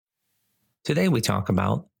Today we talk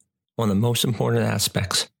about one of the most important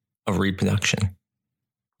aspects of reproduction,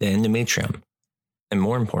 the endometrium, and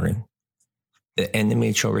more important, the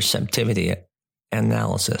endometrial receptivity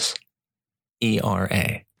analysis,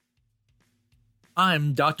 ERA.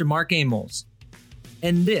 I'm Dr. Mark Amos,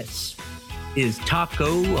 and this is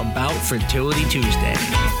Taco About Fertility Tuesday.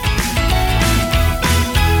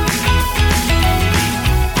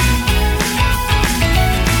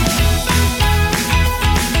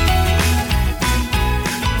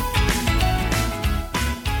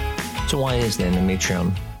 So why is the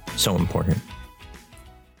endometrium so important?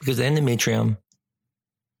 Because the endometrium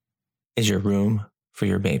is your room for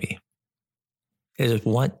your baby. It is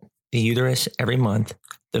what the uterus every month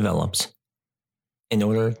develops in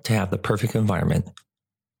order to have the perfect environment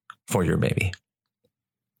for your baby.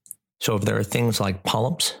 So if there are things like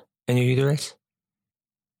polyps in your uterus,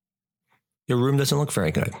 your room doesn't look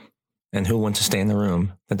very good. And who wants to stay in the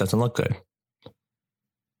room that doesn't look good?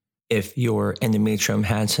 If your endometrium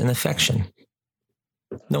has an infection,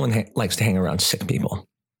 no one likes to hang around sick people.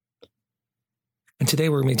 And today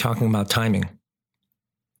we're going to be talking about timing,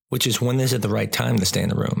 which is when is it the right time to stay in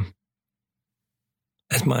the room.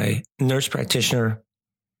 As my nurse practitioner,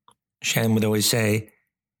 Shannon, would always say,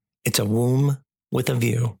 it's a womb with a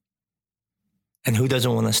view. And who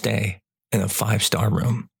doesn't want to stay in a 5-star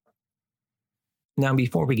room? Now,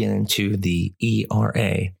 before we get into the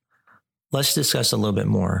ERA, let's discuss a little bit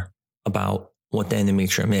more about what the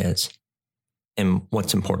endometrium is and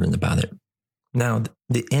what's important about it. Now,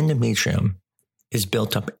 the endometrium is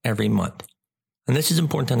built up every month. And this is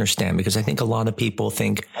important to understand because I think a lot of people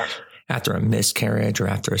think after a miscarriage or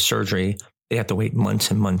after a surgery, they have to wait months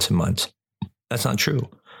and months and months. That's not true.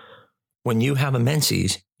 When you have a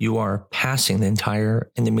menses, you are passing the entire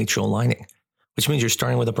endometrial lining, which means you're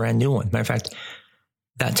starting with a brand new one. Matter of fact,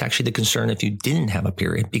 that's actually the concern if you didn't have a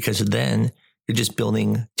period, because then you're just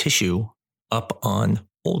building tissue up on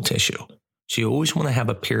old tissue. So you always want to have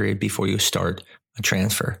a period before you start a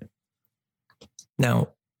transfer. Now,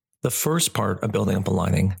 the first part of building up a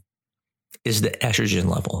lining is the estrogen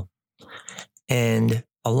level. And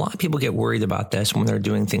a lot of people get worried about this when they're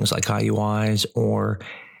doing things like IUIs or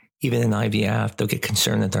even in IVF. They'll get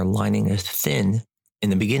concerned that their lining is thin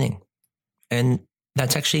in the beginning. And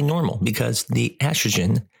that's actually normal because the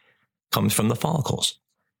estrogen comes from the follicles.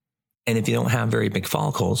 And if you don't have very big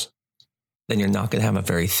follicles, then you're not going to have a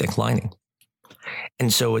very thick lining.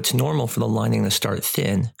 And so it's normal for the lining to start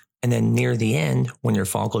thin. And then near the end, when your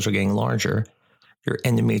follicles are getting larger, your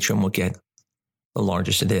endometrium will get the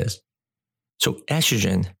largest it is. So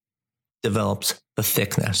estrogen develops the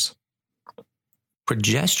thickness.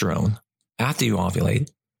 Progesterone, after you ovulate,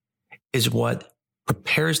 is what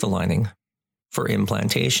prepares the lining for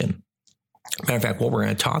implantation. Matter of fact, what we're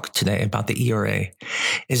going to talk today about the ERA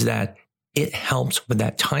is that it helps with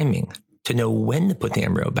that timing to know when to put the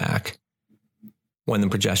embryo back when the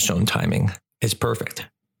progesterone timing is perfect.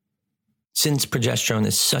 Since progesterone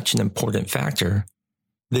is such an important factor,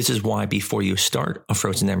 this is why before you start a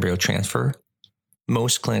frozen embryo transfer,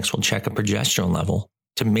 most clinics will check a progesterone level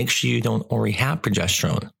to make sure you don't already have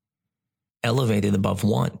progesterone elevated above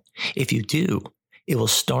 1. If you do, it will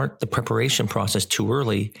start the preparation process too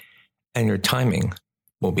early and your timing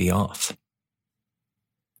will be off.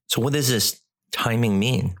 So what does this timing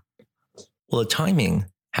mean? Well, the timing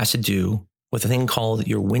has to do with a thing called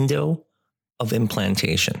your window of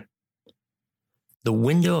implantation. The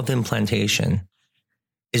window of implantation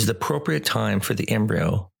is the appropriate time for the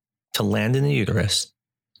embryo to land in the uterus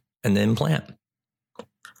and then implant.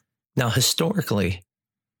 Now, historically,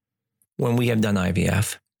 when we have done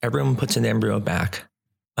IVF, everyone puts an embryo back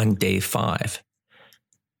on day 5.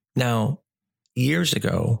 Now, years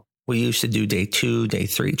ago, we used to do day 2, day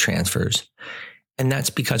 3 transfers, and that's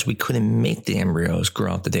because we couldn't make the embryos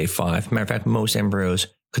grow out to day 5. Matter of fact, most embryos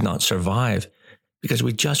could not survive because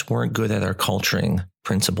we just weren't good at our culturing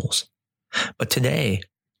principles. But today,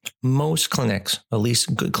 most clinics, at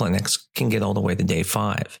least good clinics, can get all the way to day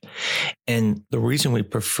 5. And the reason we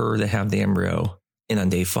prefer to have the embryo in on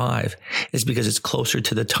day 5 is because it's closer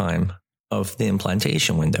to the time of the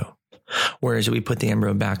implantation window. Whereas if we put the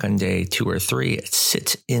embryo back on day 2 or 3, it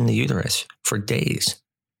sits in the uterus for days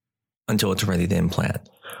until it's ready to implant,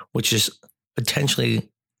 which is potentially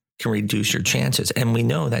can reduce your chances. And we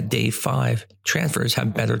know that day 5 transfers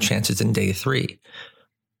have better chances than day 3.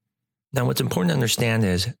 Now, what's important to understand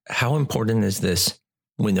is how important is this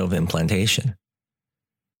window of implantation?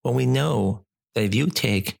 Well, we know that if you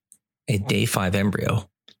take a day 5 embryo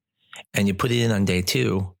and you put it in on day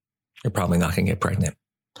 2, you're probably not going to get pregnant.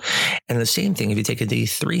 And the same thing, if you take a day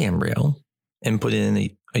 3 embryo and put it in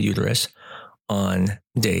a uterus on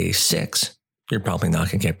day 6, you're probably not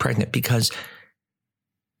going to get pregnant because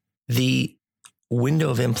the window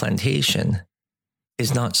of implantation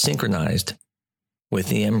is not synchronized with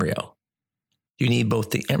the embryo. You need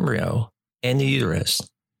both the embryo and the uterus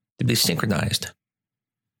to be synchronized.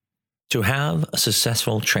 To have a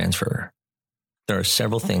successful transfer, there are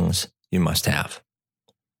several things you must have.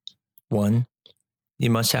 1, you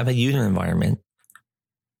must have a uterine environment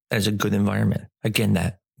that is a good environment. Again,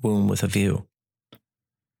 that womb with a view.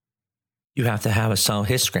 You have to have a solid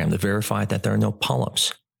histogram to verify that there are no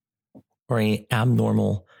polyps or any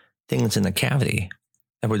abnormal things in the cavity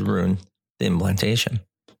that would ruin the implantation.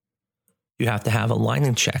 You have to have a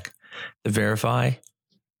lining check to verify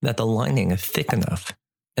that the lining is thick enough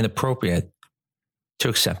and appropriate to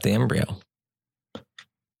accept the embryo.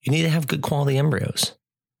 You need to have good quality embryos.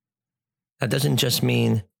 That doesn't just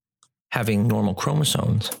mean having normal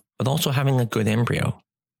chromosomes, but also having a good embryo.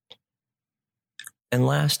 And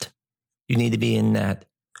last, you need to be in that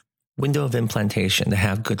window of implantation to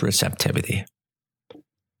have good receptivity.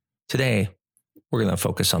 Today, we're going to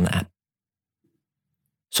focus on that.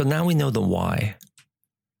 So now we know the why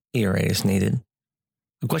ERA is needed.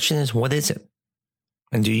 The question is, what is it?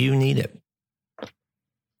 And do you need it?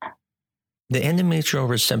 The endometrial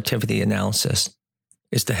receptivity analysis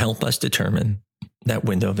is to help us determine that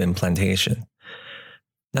window of implantation.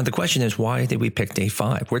 Now, the question is, why did we pick day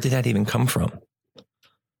 5? Where did that even come from?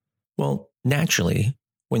 Well, naturally,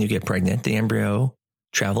 when you get pregnant, the embryo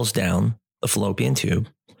travels down the fallopian tube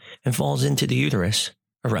and falls into the uterus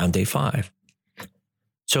around day 5.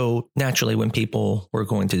 So naturally, when people were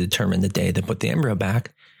going to determine the day to put the embryo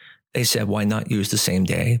back, they said, why not use the same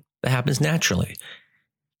day? That happens naturally.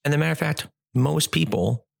 And as a matter of fact, most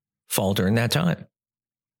people fall during that time.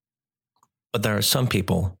 But there are some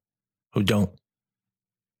people who don't.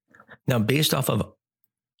 Now, based off of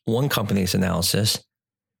one company's analysis,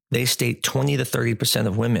 they state 20 to 30%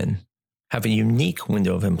 of women have a unique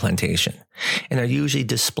window of implantation and are usually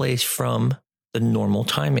displaced from the normal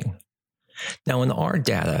timing. Now, in our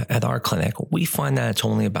data at our clinic, we find that it's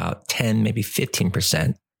only about 10, maybe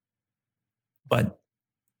 15%. But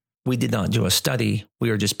we did not do a study. We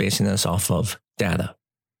are just basing this off of data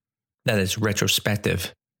that is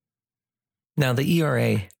retrospective. Now, the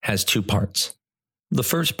ERA has 2 parts. The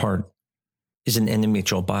first part is an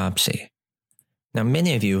endometrial biopsy. Now,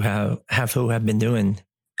 many of you who have been doing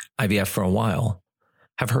IVF for a while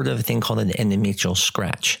have heard of a thing called an endometrial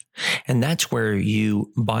scratch. And that's where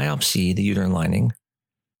you biopsy the uterine lining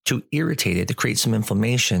to irritate it, to create some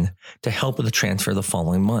inflammation to help with the transfer the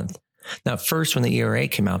following month. Now, at first, when the ERA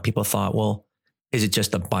came out, people thought, well, is it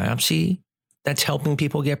just a biopsy that's helping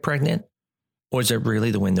people get pregnant? Or is it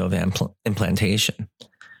really the window of implantation?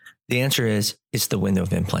 The answer is it's the window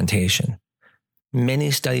of implantation.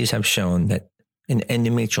 Many studies have shown that an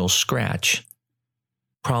endometrial scratch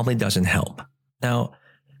probably doesn't help. Now,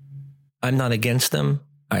 I'm not against them.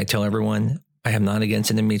 I tell everyone I am not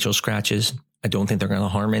against endometrial scratches. I don't think they're going to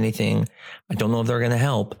harm anything. I don't know if they're going to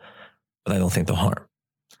help, but I don't think they'll harm.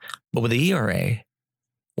 But with the ERA,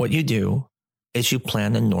 what you do is you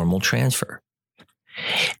plan a normal transfer.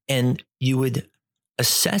 And you would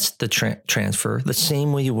assess the transfer the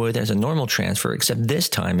same way you would as a normal transfer, except this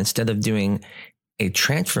time, instead of doing a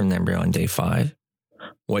transfer embryo on day 5,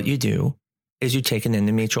 what you do is you take an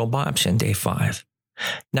endometrial biopsy on day 5.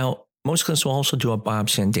 Now, most clinics will also do a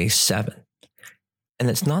biopsy on day 7. And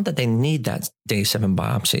it's not that they need that day 7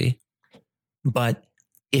 biopsy, but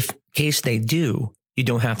if in case they do, you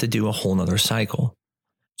don't have to do a whole nother cycle.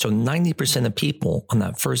 So 90% of people on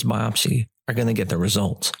that first biopsy are going to get the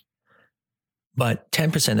results. But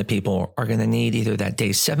 10% of people are going to need either that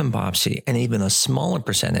day 7 biopsy, and even a smaller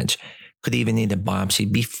percentage could even need a biopsy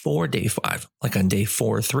before day 5, like on day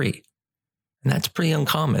 4 or 3. And that's pretty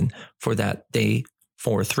uncommon for that day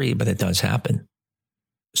 4 or 3, but it does happen.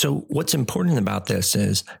 So what's important about this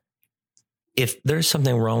is if there's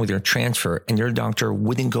something wrong with your transfer and your doctor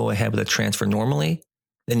wouldn't go ahead with a transfer normally,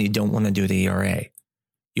 then you don't want to do the ERA.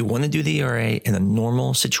 You want to do the ERA in a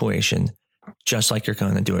normal situation, just like you're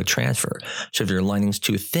going to do a transfer. So if your lining's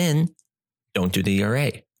too thin, don't do the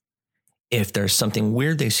ERA. If there's something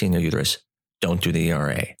weird they see in your uterus, don't do the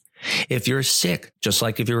ERA. If you're sick, just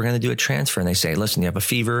like if you were going to do a transfer and they say, listen, you have a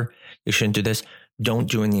fever, you shouldn't do this, don't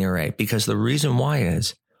do an ERA. Because the reason why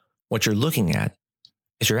is what you're looking at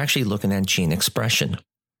is you're actually looking at gene expression,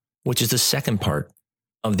 which is the second part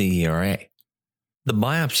of the ERA. The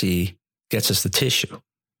biopsy gets us the tissue.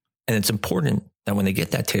 And it's important that when they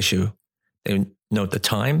get that tissue, they note the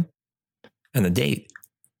time and the date.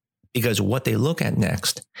 Because what they look at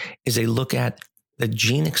next is they look at the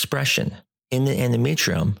gene expression in the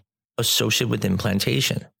endometrium associated with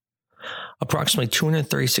implantation. Approximately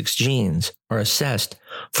 236 genes are assessed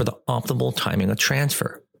for the optimal timing of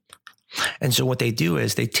transfer. And so what they do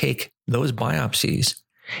is they take those biopsies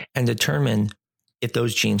and determine if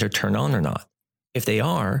those genes are turned on or not. If they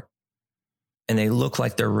are, and they look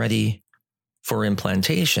like they're ready for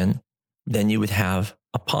implantation, then you would have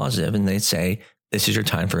a positive and they'd say, this is your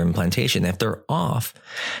time for implantation. If they're off,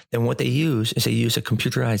 then what they use is they use a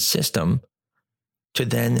computerized system to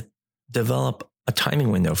then develop a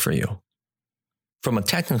timing window for you. From a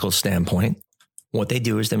technical standpoint, what they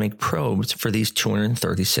do is they make probes for these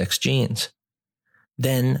 236 genes.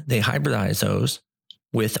 Then they hybridize those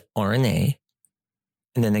with RNA.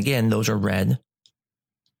 And then again, those are read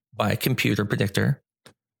by a computer predictor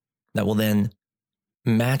that will then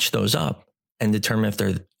match those up and determine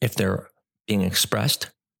if they're being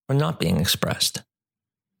expressed or not being expressed.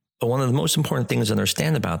 But one of the most important things to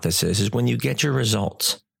understand about this is when you get your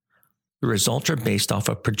results are based off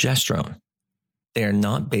of progesterone. They are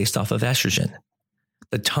not based off of estrogen.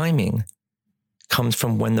 The timing comes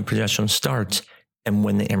from when the progesterone starts and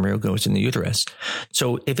when the embryo goes in the uterus.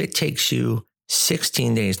 So if it takes you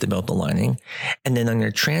 16 days to build the lining, and then on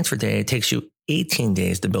your transfer day, it takes you 18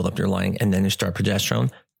 days to build up your lining, and then you start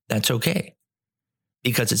progesterone, that's okay.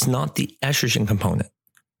 Because it's not the estrogen component.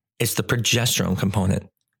 It's the progesterone component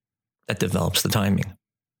that develops the timing.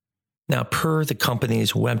 Now, per the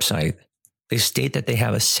company's website, they state that they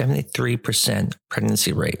have a 73%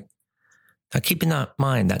 pregnancy rate. Now, keep in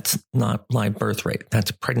mind, that's not live birth rate.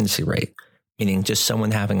 That's a pregnancy rate, meaning just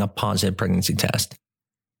someone having a positive pregnancy test,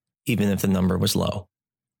 even if the number was low.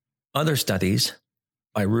 Other studies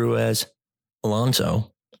by Ruiz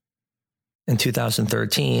Alonso in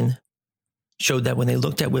 2013 showed that when they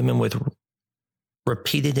looked at women with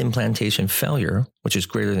repeated implantation failure, which is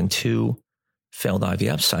greater than 2 failed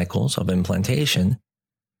IVF cycles of implantation,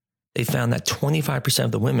 they found that 25%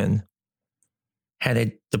 of the women had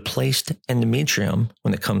a displaced endometrium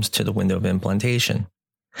when it comes to the window of implantation.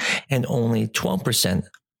 And only 12%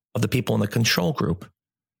 of the people in the control group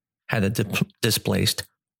had a displaced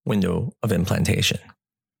window of implantation.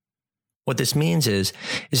 What this means is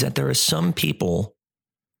that there are some people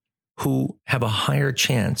who have a higher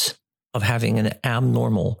chance of having an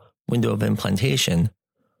abnormal window of implantation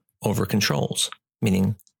over controls,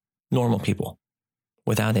 meaning normal people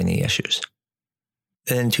without any issues.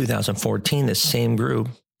 Then in 2014, the same group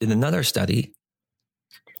did another study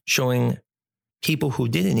showing people who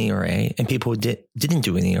did an ERA and people who didn't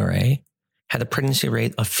do an ERA had a pregnancy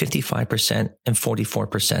rate of 55% and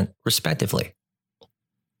 44% respectively.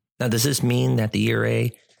 Now, does this mean that the ERA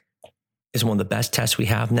is one of the best tests we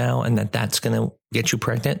have now and that that's going to get you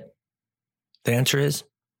pregnant? The answer is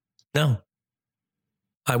no.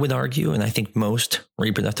 I would argue, and I think most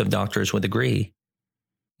reproductive doctors would agree,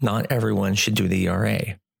 not everyone should do the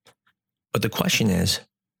ERA. But the question is,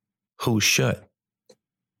 who should?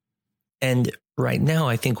 And right now,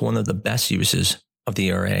 I think one of the best uses of the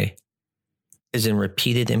ERA is in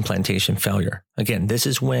repeated implantation failure. Again, this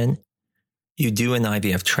is when you do an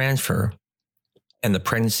IVF transfer and the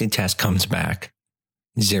pregnancy test comes back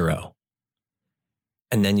 0.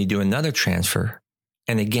 And then you do another transfer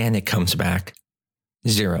and again, it comes back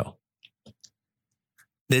 0.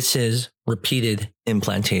 This is repeated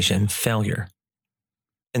implantation failure.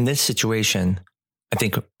 In this situation, I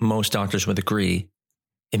think most doctors would agree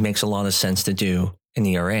it makes a lot of sense to do an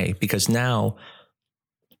ERA because now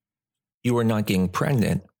you are not getting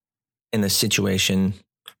pregnant in a situation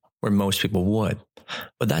where most people would.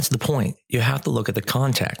 But that's the point. You have to look at the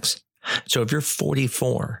context. So if you're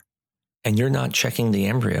 44 and you're not checking the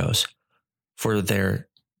embryos for their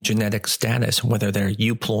genetic status, whether they're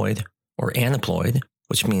euploid or aneuploid,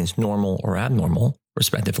 which means normal or abnormal,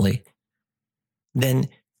 respectively, then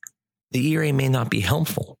the ERA may not be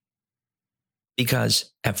helpful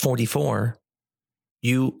because at 44,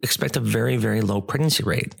 you expect a very, very low pregnancy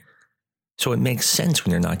rate. So it makes sense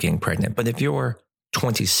when you're not getting pregnant. But if you're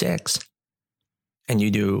 26 and you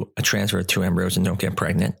do a transfer of 2 embryos and don't get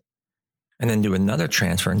pregnant, and then do another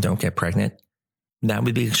transfer and don't get pregnant, that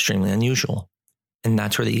would be extremely unusual. And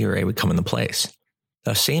that's where the ERA would come into place.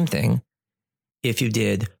 The same thing if you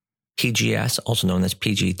did PGS, also known as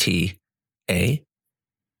PGTA,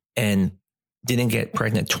 and didn't get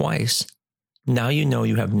pregnant twice, now you know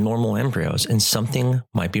you have normal embryos and something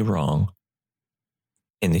might be wrong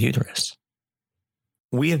in the uterus.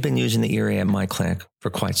 We have been using the ERA at my clinic for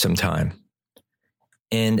quite some time.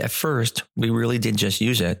 And at first, we really did just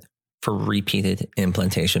use it for repeated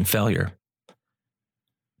implantation failure.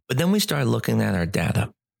 But then we started looking at our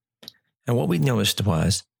data. And what we noticed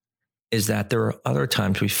is that there were other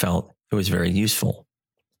times we felt it was very useful.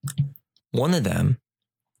 One of them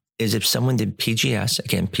is if someone did PGS,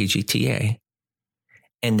 again, PGTA,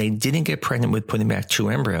 and they didn't get pregnant with putting back 2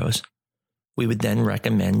 embryos, we would then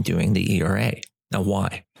recommend doing the ERA. Now,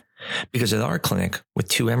 why? Because at our clinic with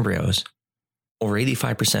 2 embryos, over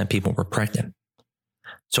 85% of people were pregnant.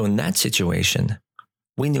 So in that situation,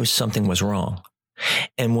 we knew something was wrong.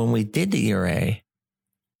 And when we did the ERA,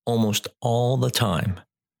 almost all the time,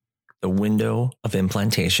 the window of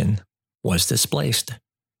implantation was displaced.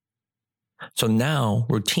 So now,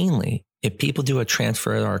 routinely, if people do a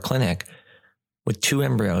transfer at our clinic with 2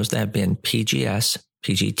 embryos that have been PGS,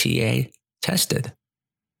 PGTA tested,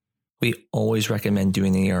 we always recommend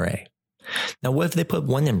doing the ERA. Now, what if they put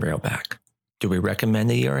 1 embryo back? Do we recommend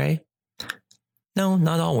the ERA? No,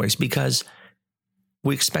 not always, because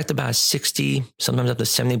we expect about 60, sometimes up to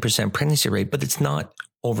 70% pregnancy rate, but it's not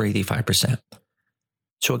over 85%.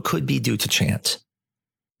 So it could be due to chance.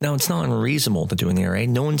 Now, it's not unreasonable to do an ERA.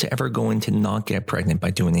 No one's ever going to not get pregnant by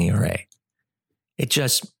doing the ERA. It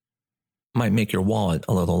just might make your wallet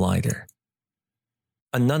a little lighter.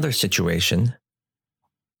 Another situation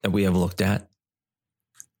that we have looked at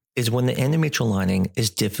is when the endometrial lining is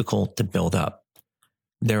difficult to build up.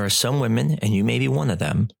 There are some women, and you may be one of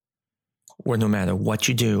them, where no matter what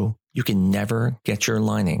you do, you can never get your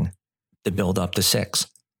lining to build up to 6.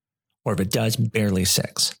 Or if it does, barely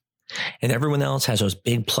 6. And everyone else has those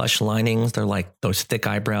big plush linings. They're like those thick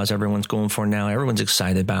eyebrows everyone's going for now. Everyone's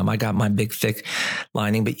excited about them. I got my big, thick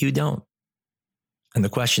lining, but you don't. And the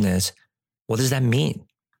question is, what does that mean?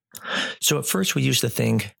 So at first we used to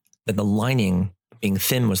think that the lining being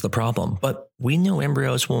thin was the problem, but we know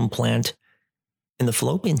embryos will implant in the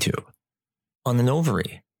fallopian tube, on an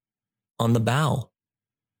ovary, on the bowel,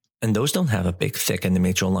 and those don't have a big, thick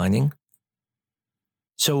endometrial lining.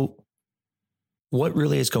 So what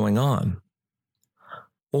really is going on?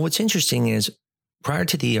 Well, what's interesting is prior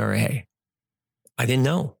to the ERA, I didn't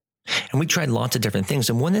know. And we tried lots of different things.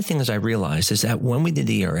 And one of the things I realized is that when we did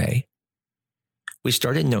the ERA, we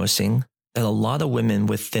started noticing that a lot of women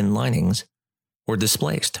with thin linings were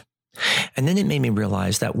displaced. And then it made me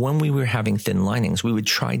realize that when we were having thin linings, we would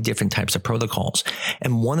try different types of protocols.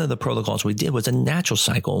 And one of the protocols we did was a natural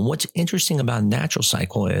cycle. And what's interesting about a natural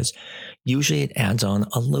cycle is usually it adds on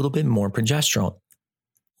a little bit more progesterone,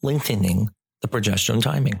 lengthening the progesterone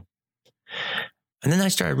timing. And then I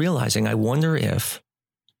started realizing, I wonder if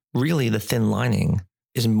really the thin lining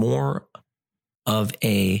is more of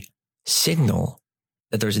a signal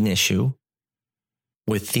that there's an issue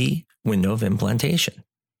with the window of implantation.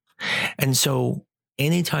 And so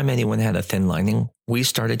anytime anyone had a thin lining, we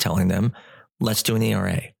started telling them, let's do an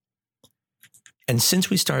ERA. And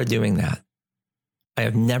since we started doing that, I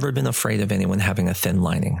have never been afraid of anyone having a thin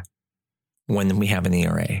lining when we have an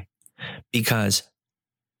ERA, because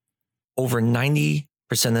over 90%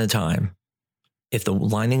 of the time, if the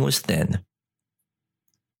lining was thin,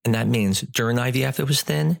 and that means during IVF it was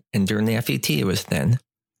thin and during the FET it was thin,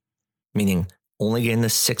 meaning only getting the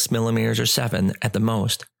 6 millimeters or 7 at the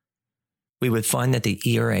most, we would find that the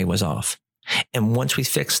ERA was off. And once we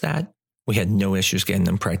fixed that, we had no issues getting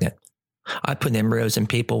them pregnant. I put embryos in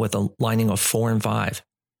people with a lining of 4 and 5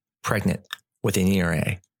 pregnant with an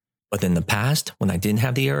ERA. But in the past, when I didn't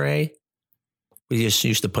have the ERA, we just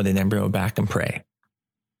used to put an embryo back and pray.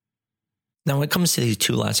 Now, when it comes to these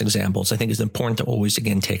 2 last examples, I think it's important to always,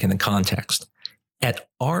 again, take in the context. At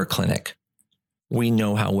our clinic, we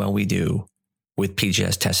know how well we do with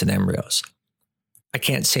PGS tested embryos. I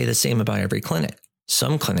can't say the same about every clinic.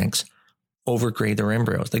 Some clinics overgrade their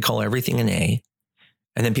embryos. They call everything an A.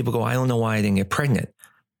 And then people go, I don't know why I didn't get pregnant.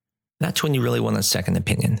 That's when you really want a second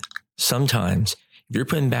opinion. Sometimes, if you're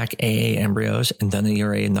putting back AA embryos and done an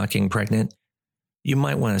ERA and not getting pregnant, you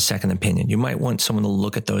might want a second opinion. You might want someone to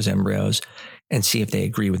look at those embryos and see if they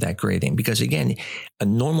agree with that grading. Because again, a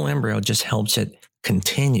normal embryo just helps it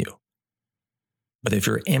continue. But if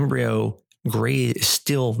your embryo grade is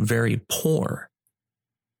still very poor,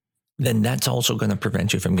 then that's also going to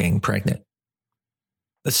prevent you from getting pregnant.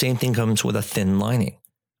 The same thing comes with a thin lining.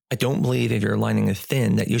 I don't believe if your lining is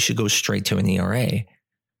thin that you should go straight to an ERA.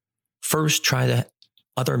 First, try the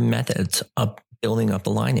other methods of building up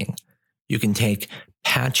the lining. You can take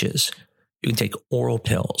patches. You can take oral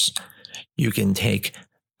pills. You can take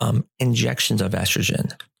injections of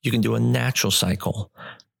estrogen. You can do a natural cycle.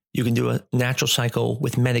 You can do a natural cycle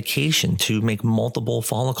with medication to make multiple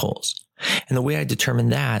follicles. And the way I determine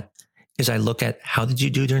that is I look at how did you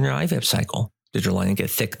do during your IVF cycle? Did your lining get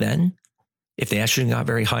thick then? If the estrogen got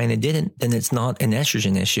very high and it didn't, then it's not an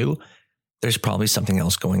estrogen issue. There's probably something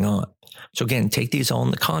else going on. So again, take these all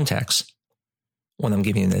in the context when I'm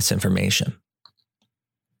giving you this information.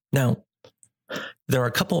 Now, There are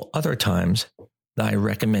a couple other times that I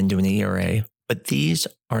recommend doing an ERA, but these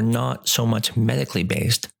are not so much medically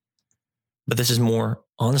based, but this is more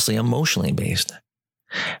honestly emotionally based.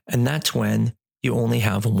 And that's when you only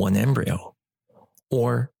have one embryo,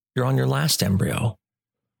 or you're on your last embryo,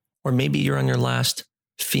 or maybe you're on your last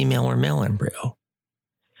female or male embryo.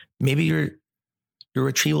 Maybe your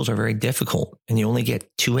retrievals are very difficult and you only get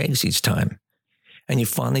 2 eggs each time, and you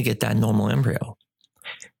finally get that normal embryo.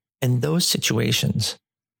 In those situations,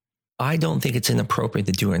 I don't think it's inappropriate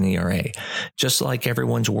to do an ERA. Just like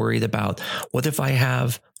everyone's worried about, what if I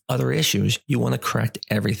have other issues? You want to correct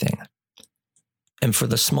everything. And for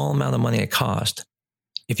the small amount of money it costs,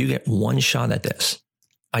 if you get one shot at this,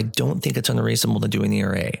 I don't think it's unreasonable to do an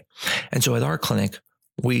ERA. And so at our clinic,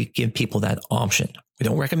 we give people that option. We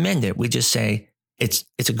don't recommend it. We just say it's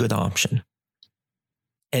a good option.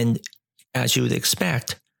 And as you would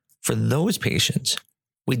expect, for those patients,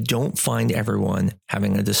 we don't find everyone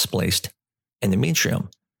having a displaced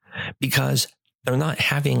endometrium because they're not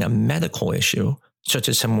having a medical issue, such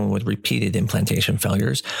as someone with repeated implantation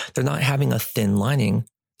failures. They're not having a thin lining.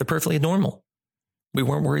 They're perfectly normal. We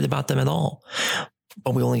weren't worried about them at all.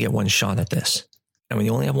 But we only get one shot at this. And when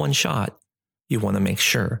you only have one shot, you want to make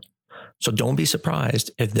sure. So don't be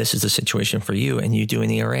surprised if this is the situation for you and you do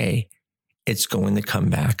an ERA, it's going to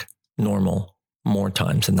come back normal more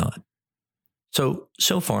times than not.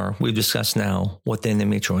 So far, we've discussed now what the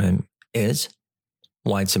endometrium is,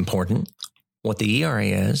 why it's important, what the ERA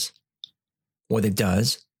is, what it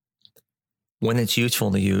does, when it's useful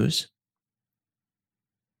to use,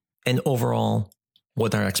 and overall,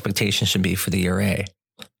 what our expectations should be for the ERA.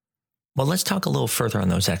 Well, let's talk a little further on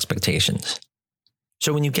those expectations.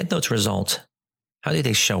 So when you get those results, how do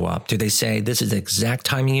they show up? Do they say this is the exact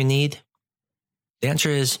timing you need? The answer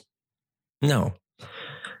is no.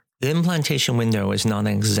 The implantation window is not an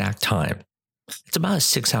exact time. It's about a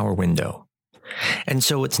 6-hour window. And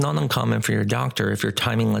so it's not uncommon for your doctor, if your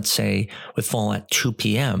timing, let's say, would fall at 2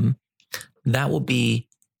 p.m., that will be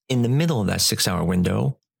in the middle of that 6-hour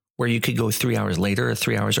window where you could go 3 hours later or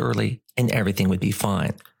 3 hours early and everything would be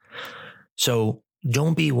fine. So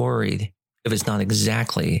don't be worried if it's not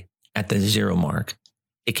exactly at the 0 mark.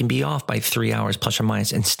 It can be off by 3 hours plus or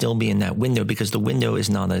minus and still be in that window because the window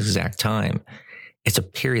is not an exact time. It's a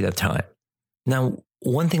period of time. Now,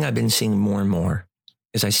 one thing I've been seeing more and more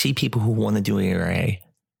is I see people who want to do ERA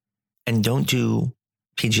and don't do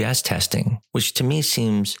PGS testing, which to me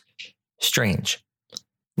seems strange.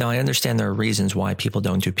 Now, I understand there are reasons why people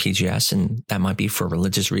don't do PGS, and that might be for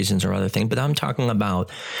religious reasons or other things, but I'm talking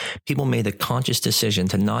about people made a conscious decision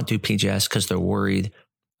to not do PGS because they're worried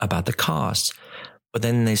about the costs, but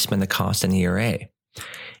then they spend the cost in ERA.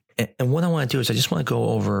 And what I want to do is I just want to go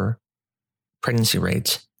over pregnancy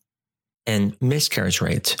rates and miscarriage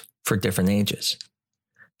rates for different ages.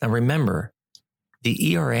 Now, remember,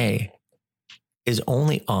 the ERA is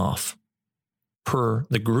only off per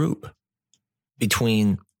the group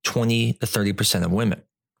between 20 to 30% of women.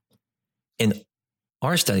 In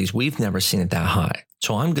our studies, we've never seen it that high.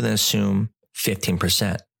 So I'm going to assume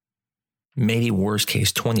 15%, maybe worst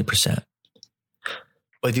case 20%.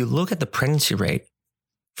 But if you look at the pregnancy rate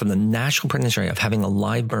from the national pregnancy rate of having a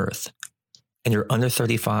live birth and you're under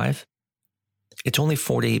 35, it's only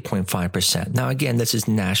 48.5%. Now, again, this is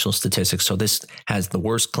national statistics. So this has the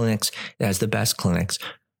worst clinics. It has the best clinics.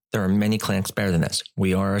 There are many clinics better than this.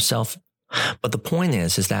 We are ourselves. But the point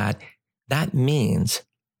is that means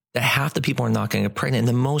that half the people are not going to get pregnant. And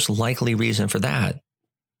the most likely reason for that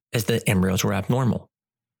is that embryos were abnormal.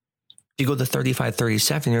 If you go to 35,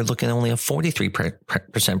 37, you're looking at only a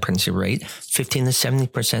 43% pregnancy rate, 15 to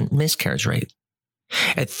 70% miscarriage rate.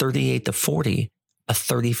 At 38 to 40, a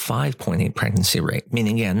 35.8 pregnancy rate,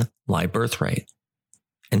 meaning again, live birth rate,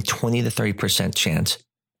 and 20 to 30% chance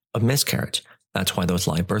of miscarriage. That's why those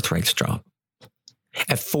live birth rates drop.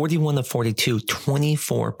 At 41 to 42,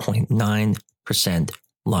 24.9%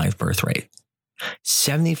 live birth rate.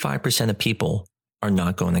 75% of people are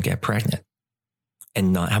not going to get pregnant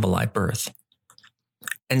and not have a live birth.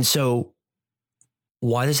 And so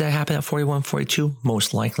why does that happen at 41, 42?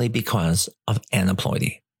 Most likely because of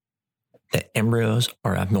aneuploidy. The embryos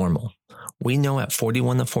are abnormal. We know at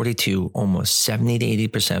 41 to 42, almost 70 to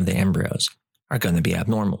 80% of the embryos are going to be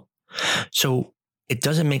abnormal. So it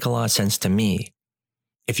doesn't make a lot of sense to me.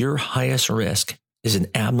 If your highest risk is an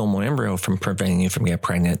abnormal embryo from preventing you from getting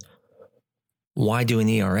pregnant, why do an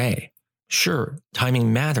ERA? Sure,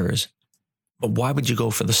 timing matters, but why would you go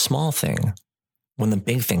for the small thing when the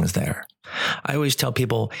big thing is there? I always tell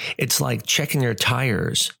people it's like checking your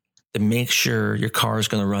tires to make sure your car is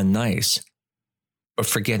going to run nice, but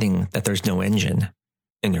forgetting that there's no engine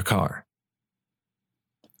in your car.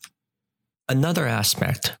 Another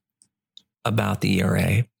aspect about the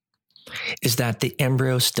ERA is that the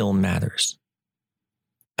embryo still matters.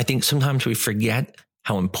 I think sometimes we forget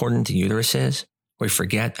how important the uterus is. We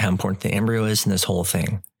forget how important the embryo is in this whole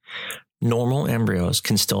thing. Normal embryos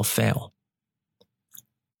can still fail.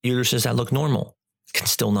 Uteruses that look normal can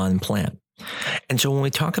still not implant. And so when we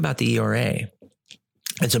talk about the ERA,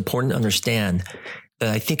 it's important to understand that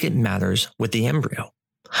I think it matters with the embryo.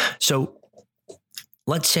 So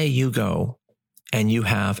let's say you go and you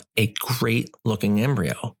have a great looking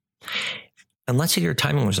embryo. And let's say your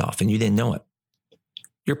timing was off and you didn't know it.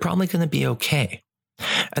 You're probably going to be okay.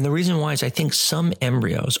 And the reason why is I think some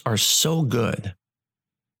embryos are so good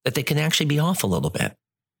that they can actually be off a little bit.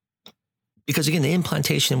 Because again, the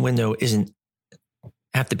implantation window isn't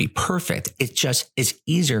have to be perfect. It just is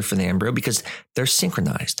easier for the embryo because they're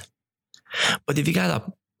synchronized. But if you got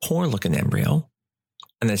a poor looking embryo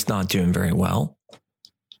and it's not doing very well,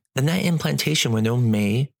 then that implantation window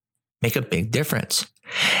may make a big difference.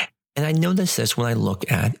 And I notice this when I look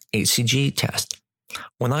at HCG test.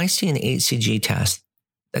 When I see an HCG test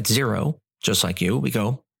that's 0, just like you, we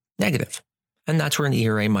go negative. And that's where an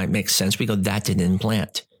ERA might make sense. We go, that didn't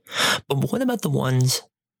implant. But what about the ones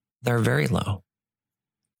that are very low?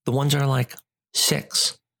 The ones that are like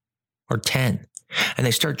 6 or 10, and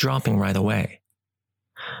they start dropping right away.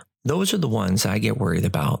 Those are the ones that I get worried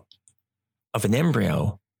about of an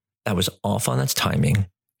embryo that was off on its timing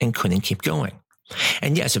and couldn't keep going.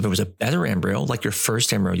 And yes, if it was a better embryo, like your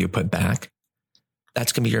first embryo you put back,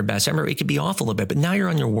 that's going to be your best embryo. It could be off a little bit, but now you're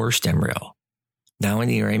on your worst embryo. Now an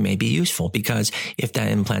ERA may be useful because if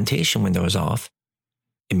that implantation window is off,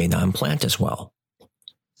 it may not implant as well.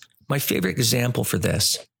 My favorite example for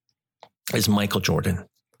this is Michael Jordan.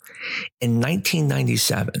 In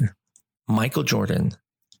 1997, Michael Jordan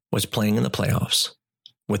was playing in the playoffs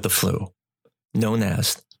with the flu, known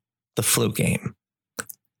as the flu game.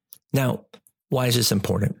 Now, why is this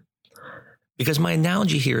important? Because my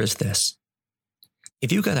analogy here is this.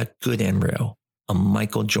 If you got a good embryo, a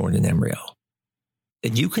Michael Jordan embryo,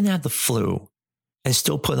 then you can have the flu and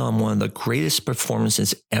still put on one of the greatest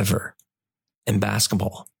performances ever in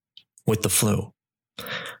basketball with the flu.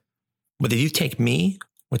 But if you take me,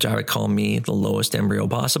 which I would call me the lowest embryo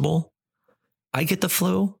possible, I get the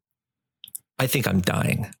flu, I think I'm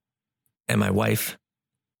dying. And my wife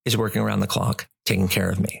is working around the clock taking care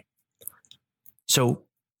of me. So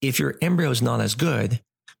if your embryo is not as good,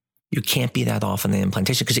 you can't be that off in the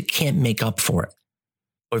implantation because it can't make up for it.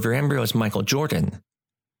 But if your embryo is Michael Jordan,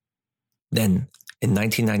 then in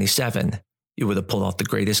 1997, you would have pulled off the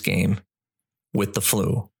greatest game with the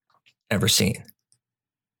flu ever seen.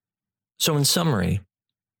 So in summary,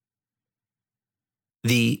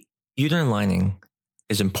 the uterine lining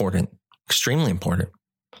is important, extremely important.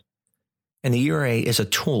 And the ERA is a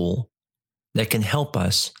tool that can help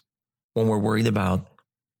us when we're worried about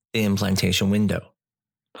the implantation window.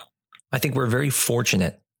 I think we're very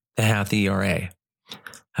fortunate to have the ERA.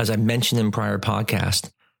 As I mentioned in prior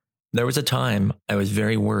podcasts, there was a time I was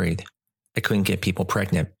very worried I couldn't get people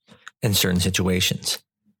pregnant in certain situations.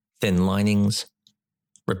 Thin linings,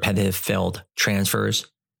 repetitive failed transfers.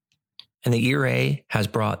 And the ERA has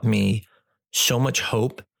brought me so much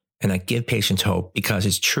hope, and I give patients hope because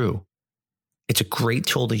it's true. It's a great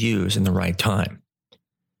tool to use in the right time.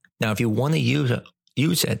 Now, if you want to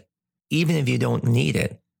use it, even if you don't need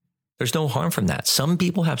it, there's no harm from that. Some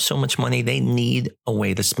people have so much money, they need a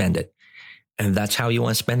way to spend it. And if that's how you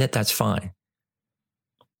want to spend it, that's fine.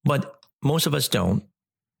 But most of us don't.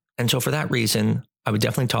 And so for that reason, I would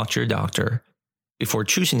definitely talk to your doctor before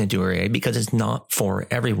choosing to do ERA because it's not for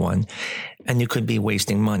everyone and you could be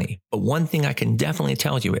wasting money. But one thing I can definitely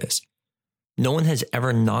tell you is no one has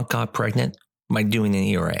ever not got pregnant by doing an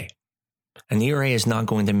ERA. An ERA is not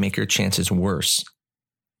going to make your chances worse.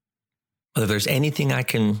 But if there's anything I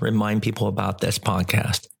can remind people about this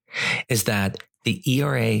podcast is that the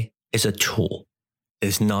ERA is a tool. It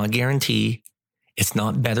is not a guarantee. It's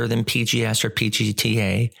not better than PGS or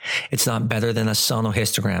PGTA. It's not better than a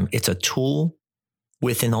sonohistogram. It's a tool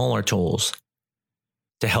within all our tools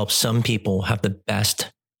to help some people have the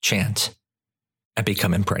best chance at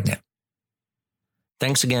becoming pregnant.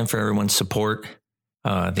 Thanks again for everyone's support.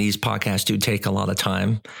 These podcasts do take a lot of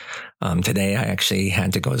time. Today, I actually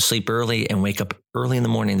had to go to sleep early and wake up early in the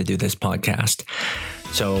morning to do this podcast.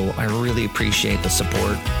 So I really appreciate the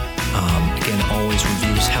support. Again, always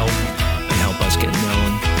reviews help and help us get known.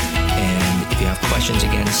 And if you have questions,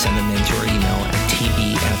 again, send them into our email at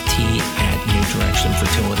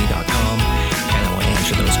teft@newdirectionfertility.com, and I will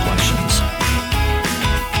answer those questions.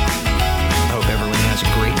 I hope everyone has a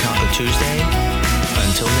great Taco Tuesday.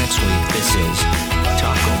 Until next week, this is